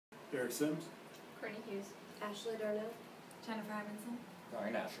Derek Sims. Courtney Hughes. Ashley Darnell. Jennifer Harbinson.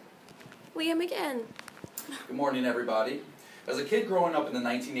 Ryan Asher. Leah McGinn. Good morning, everybody. As a kid growing up in the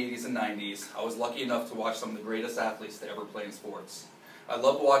 1980s and 90s, I was lucky enough to watch some of the greatest athletes to ever play in sports. I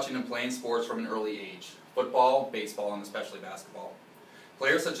loved watching and playing sports from an early age: football, baseball, and especially basketball.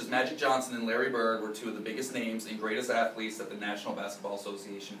 Players such as Magic Johnson and Larry Bird were two of the biggest names and greatest athletes that the National Basketball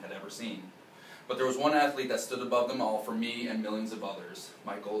Association had ever seen. But there was one athlete that stood above them all for me and millions of others: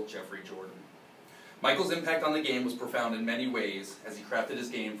 Michael Jeffrey Jordan. Michael's impact on the game was profound in many ways, as he crafted his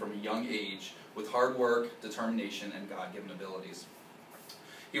game from a young age with hard work, determination, and God-given abilities.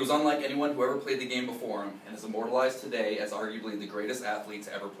 He was unlike anyone who ever played the game before him, and is immortalized today as arguably the greatest athlete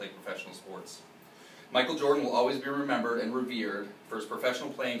to ever play professional sports. Michael Jordan will always be remembered and revered for his professional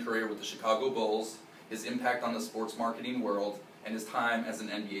playing career with the Chicago Bulls, his impact on the sports marketing world, and his time as an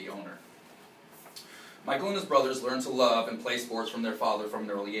NBA owner. Michael and his brothers learned to love and play sports from their father from an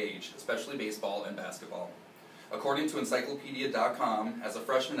early age, especially baseball and basketball. According to Encyclopedia.com, as a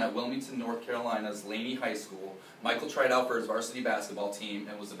freshman at Wilmington, North Carolina's Laney High School, Michael tried out for his varsity basketball team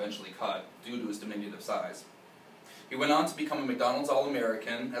and was eventually cut due to his diminutive size. He went on to become a McDonald's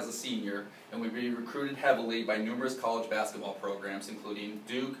All-American as a senior and would be recruited heavily by numerous college basketball programs, including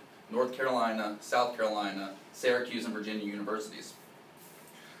Duke, North Carolina, South Carolina, Syracuse, and Virginia universities.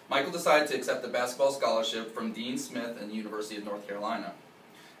 Michael decided to accept a basketball scholarship from Dean Smith and the University of North Carolina.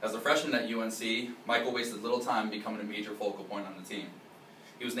 As a freshman at UNC, Michael wasted little time becoming a major focal point on the team.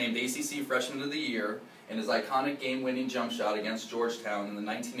 He was named ACC Freshman of the Year, and his iconic game-winning jump shot against Georgetown in the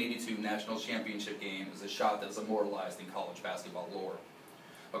 1982 National Championship game is a shot that is immortalized in college basketball lore.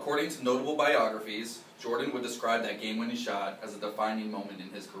 According to notable biographies, Jordan would describe that game-winning shot as a defining moment in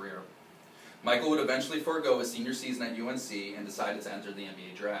his career. Michael would eventually forego his senior season at UNC and decided to enter the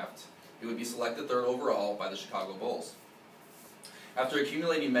NBA draft. He would be selected 3rd overall by the Chicago Bulls. After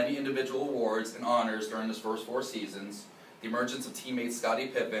accumulating many individual awards and honors during his first 4 seasons, the emergence of teammates Scottie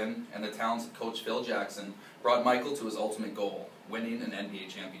Pippen and the talented coach Phil Jackson brought Michael to his ultimate goal: winning an NBA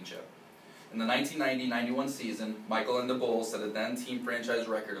championship. In the 1990-91 season, Michael and the Bulls set a then-team franchise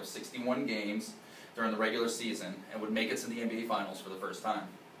record of 61 games during the regular season and would make it to the NBA Finals for the first time.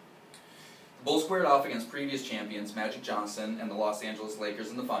 The Bulls squared off against previous champions Magic Johnson and the Los Angeles Lakers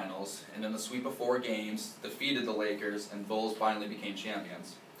in the finals, and in the sweep of 4 games, defeated the Lakers, and Bulls finally became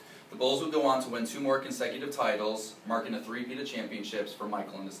champions. The Bulls would go on to win 2 more consecutive titles, marking a three-peat of championships for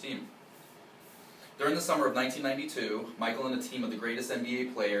Michael and his team. During the summer of 1992, Michael and a team of the greatest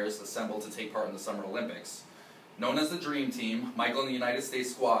NBA players assembled to take part in the Summer Olympics. Known as the Dream Team, Michael and the United States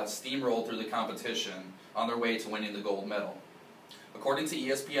squad steamrolled through the competition on their way to winning the gold medal. According to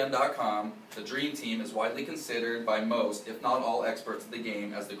ESPN.com, the Dream Team is widely considered by most, if not all, experts of the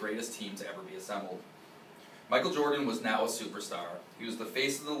game as the greatest team to ever be assembled. Michael Jordan was now a superstar. He was the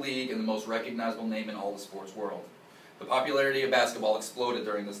face of the league and the most recognizable name in all the sports world. The popularity of basketball exploded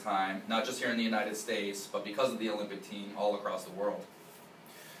during this time, not just here in the United States, but because of the Olympic team all across the world.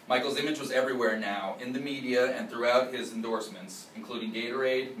 Michael's image was everywhere now, in the media and throughout his endorsements, including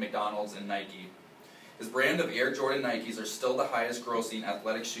Gatorade, McDonald's, and Nike. His brand of Air Jordan Nikes are still the highest grossing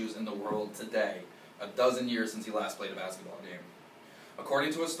athletic shoes in the world today, a dozen years since he last played a basketball game.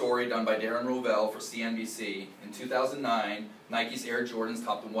 According to a story done by Darren Rovell for CNBC, in 2009, Nike's Air Jordans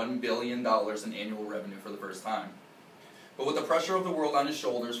topped $1 billion in annual revenue for the first time. But with the pressure of the world on his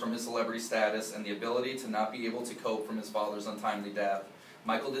shoulders from his celebrity status and the ability to not be able to cope from his father's untimely death,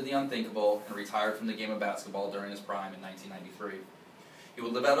 Michael did the unthinkable and retired from the game of basketball during his prime in 1993. He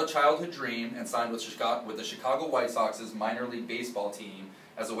would live out a childhood dream and signed with the Chicago White Sox's minor league baseball team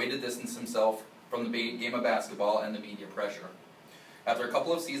as a way to distance himself from the game of basketball and the media pressure. After a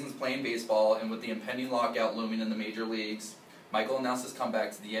couple of seasons playing baseball and with the impending lockout looming in the major leagues, Michael announced his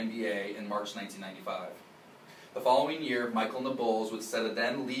comeback to the NBA in March 1995. The following year, Michael and the Bulls would set a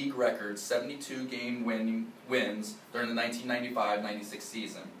then league record 72-game wins during the 1995-96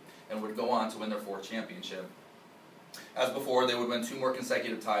 season and would go on to win their 4th championship. As before, they would win 2 more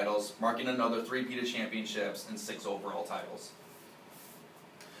consecutive titles, marking another 3-peat of championships and 6 overall titles.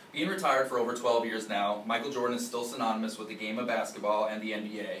 Being retired for over 12 years now, Michael Jordan is still synonymous with the game of basketball and the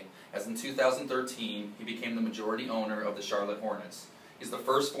NBA, as in 2013, he became the majority owner of the Charlotte Hornets. He's the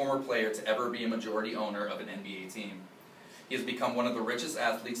first former player to ever be a majority owner of an NBA team. He has become one of the richest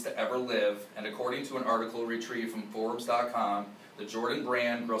athletes to ever live, and according to an article retrieved from Forbes.com, the Jordan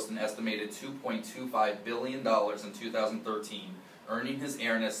brand grossed an estimated $2.25 billion in 2013, earning his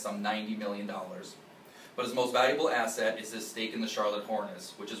heiress some $90 million. But his most valuable asset is his stake in the Charlotte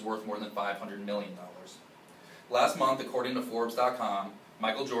Hornets, which is worth more than $500 million. Last month, according to Forbes.com,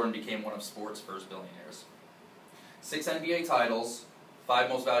 Michael Jordan became one of sports' first billionaires. 6 NBA titles, 5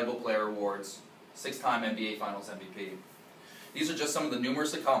 Most Valuable Player awards, 6-time NBA Finals MVP. These are just some of the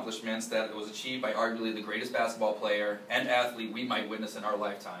numerous accomplishments that was achieved by arguably the greatest basketball player and athlete we might witness in our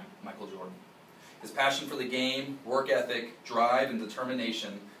lifetime, Michael Jordan. His passion for the game, work ethic, drive, and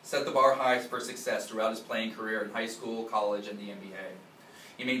determination set the bar high for success throughout his playing career in high school, college, and the NBA.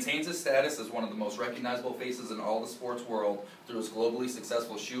 He maintains his status as one of the most recognizable faces in all the sports world through his globally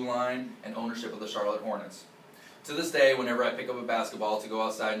successful shoe line and ownership of the Charlotte Hornets. To this day, whenever I pick up a basketball to go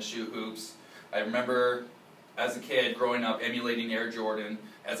outside and shoot hoops, I remember as a kid growing up emulating Air Jordan,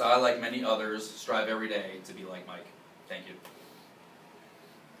 as I, like many others, strive every day to be like Mike. Thank you.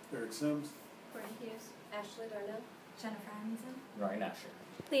 Eric Sims. Courtney Hughes. Ashley Darnell. Jennifer Robinson. Ryan Asher.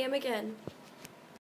 Leah McGinn.